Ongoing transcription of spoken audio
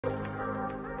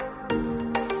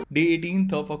day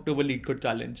 18th of October Leetcode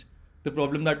challenge. The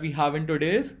problem that we have in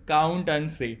today is count and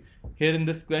say. Here in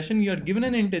this question, you are given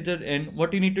an integer n.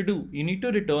 What you need to do? You need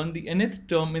to return the nth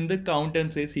term in the count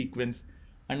and say sequence.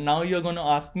 And now you're going to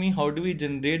ask me, how do we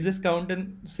generate this count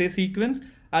and say sequence?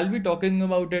 I'll be talking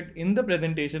about it in the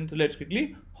presentation, so let's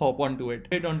quickly hop onto it.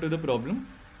 Get onto the problem.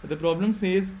 The problem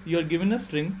says you're given a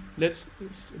string. Let's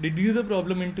reduce the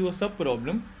problem into a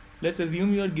sub-problem. Let's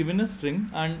assume you are given a string,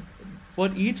 and for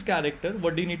each character,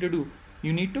 what do you need to do?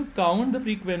 You need to count the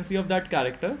frequency of that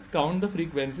character, count the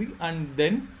frequency, and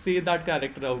then say that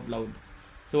character out loud.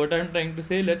 So what I'm trying to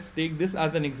say, let's take this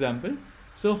as an example.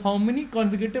 So how many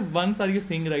consecutive ones are you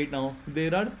seeing right now?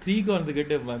 There are 3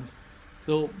 consecutive ones.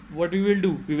 So what we will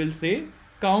do, we will say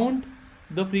count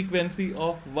the frequency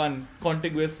of 1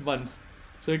 contiguous ones.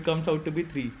 So it comes out to be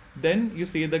 3. Then you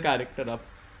say the character up.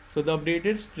 So the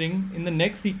updated string in the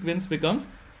next sequence becomes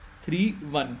 3,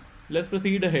 1. Let's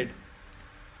proceed ahead.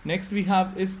 Next we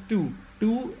have is 2.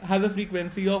 2 has a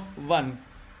frequency of 1.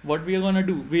 What we are going to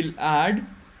do, we'll add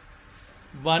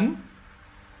 1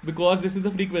 because this is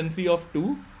the frequency of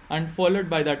 2 and followed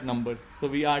by that number. So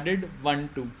we added 1,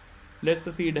 2. Let's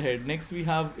proceed ahead. Next we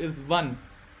have is 1.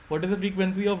 What is the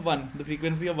frequency of 1? The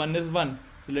frequency of 1 is 1.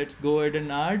 So let's go ahead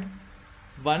and add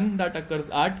 1 that occurs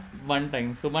at 1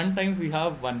 time. So 1 times we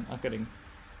have 1 occurring.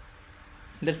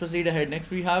 Let's proceed ahead.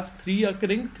 Next we have 3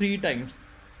 occurring 3 times.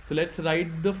 So let's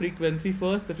write the frequency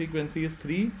first. The frequency is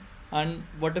 3. And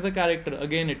what is the character?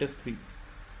 Again it is 3.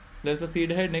 Let's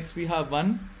proceed ahead. Next we have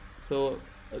 1. So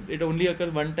it only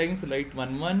occurs 1 time. So write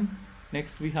 1, 1.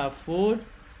 Next we have 4.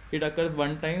 It occurs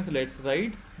 1 time. So let's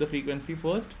write the frequency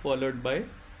first followed by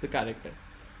the character.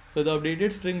 So the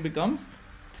updated string becomes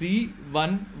 3,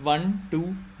 1, 1,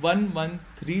 2, 1, 1,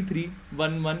 3, 3,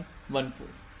 1, 1, 1, 4.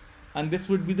 And this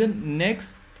would be the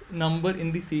next number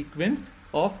in the sequence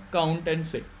of count and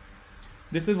say.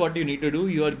 This is what you need to do.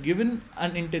 You are given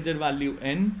an integer value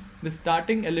n. The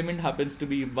starting element happens to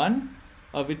be 1,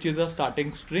 which is a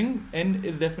starting string. N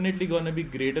is definitely going to be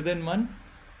greater than 1.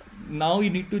 Now you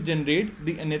need to generate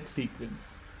the nth sequence.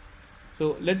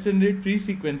 So let's generate 3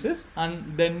 sequences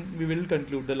and then we will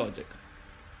conclude the logic.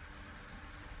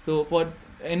 So for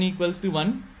n equals to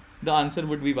 1, the answer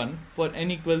would be 1. For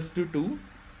n equals to 2,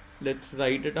 let's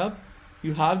write it up.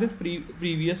 You have this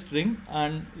previous string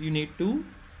and you need to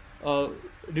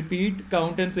repeat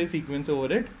count and say sequence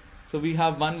over it. So we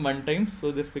have 1 times,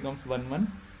 so this becomes 1,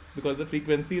 1. Because the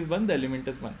frequency is 1, the element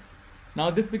is 1. Now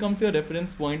this becomes your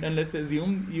reference point, and let's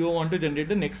assume you want to generate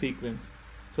the next sequence.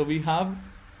 So we have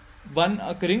 1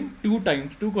 occurring 2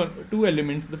 times, 2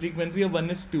 elements. The frequency of 1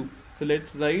 is 2. So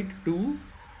let's write 2,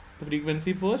 the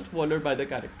frequency first followed by the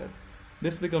character.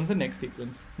 This becomes the next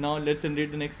sequence. Now let's generate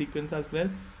the next sequence as well.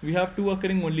 We have 2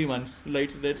 occurring only once.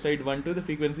 Let's write 1, 2, the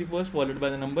frequency first followed by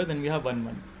the number, then we have 1,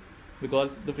 1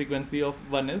 because the frequency of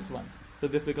 1 is 1. So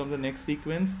this becomes the next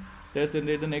sequence. Let's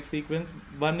generate the next sequence.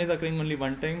 1 is occurring only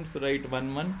 1 time, so write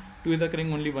 1, 1. 2 is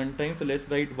occurring only 1 time, so let's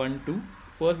write 1, 2.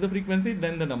 First the frequency,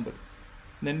 then the number.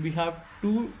 Then we have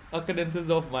 2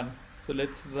 occurrences of 1. So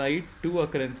let's write 2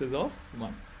 occurrences of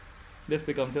 1. This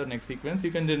becomes your next sequence.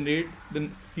 You can generate the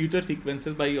future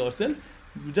sequences by yourself.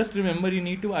 Just remember, you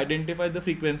need to identify the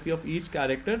frequency of each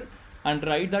character and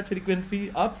write that frequency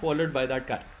up followed by that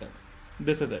character.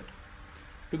 This is it.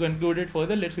 To conclude it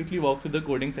further, let's quickly walk through the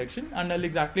coding section and I'll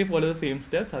exactly follow the same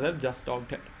steps as I've just talked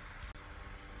here.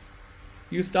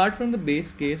 You start from the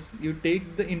base case. You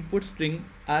take the input string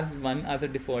as 1 as a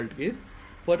default case.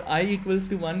 For I equals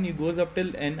to 1, you goes up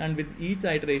till n, and with each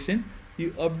iteration,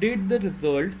 you update the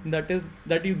result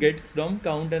that you get from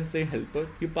count and say helper.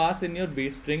 You pass in your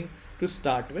base string to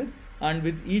start with, and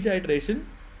with each iteration,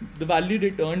 the value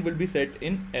returned will be set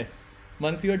in S.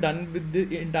 Once you are done with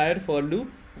the entire for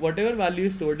loop, whatever value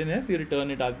is stored in S, you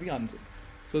return it as the answer.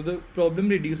 So the problem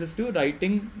reduces to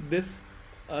writing this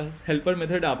helper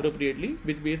method appropriately,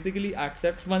 which basically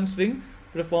accepts one string,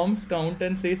 performs count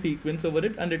and say sequence over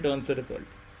it, and returns the result.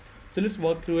 So let's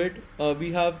walk through it.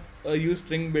 We have used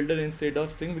string builder instead of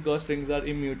string because strings are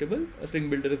immutable. A string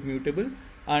builder is mutable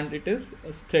and it is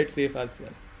thread safe as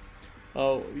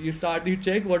well. You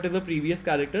check what is the previous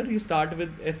character. You start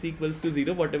with s equals to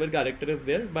 0, whatever character is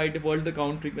there. By default, the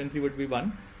count frequency would be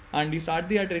 1. And you start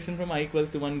the iteration from I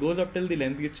equals to 1, goes up till the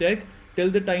length. You check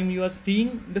till the time you are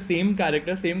seeing the same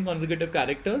character, same consecutive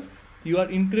characters. You are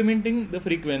incrementing the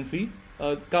frequency.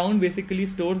 Count basically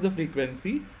stores the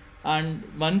frequency. And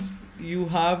once you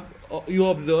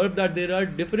observe that there are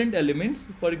different elements.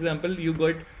 For example, you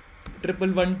got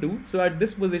 111, so at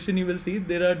this position you will see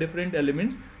there are different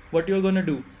elements. What you are going to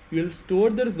do, you will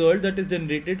store the result that is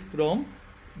generated from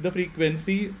the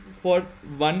frequency for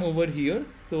 1 over here.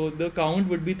 So the count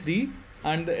would be 3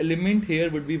 and the element here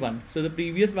would be 1. So the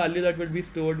previous value that would be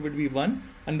stored would be 1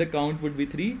 and the count would be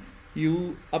 3.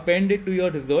 You append it to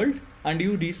your result and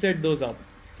you reset those up.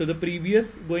 So the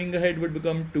previous going ahead would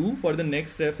become 2 for the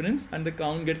next reference and the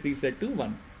count gets reset to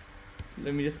 1.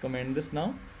 Let me just comment this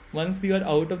now. Once you are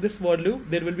out of this for loop,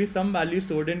 there will be some value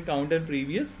stored in count and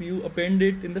previous. You append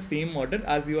it in the same order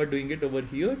as you are doing it over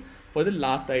here for the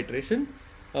last iteration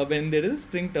when there is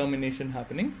string termination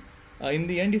happening. In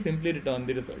the end, you simply return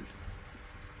the result.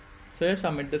 So let's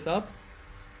submit this up.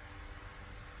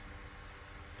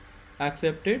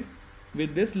 Accepted.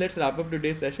 With this, let's wrap up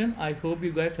today's session. I hope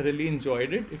you guys really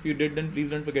enjoyed it. If you did, then please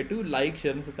don't forget to like,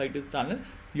 share and subscribe to the channel.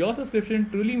 Your subscription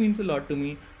truly means a lot to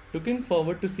me. Looking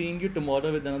forward to seeing you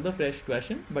tomorrow with another fresh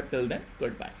question. But till then,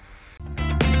 goodbye.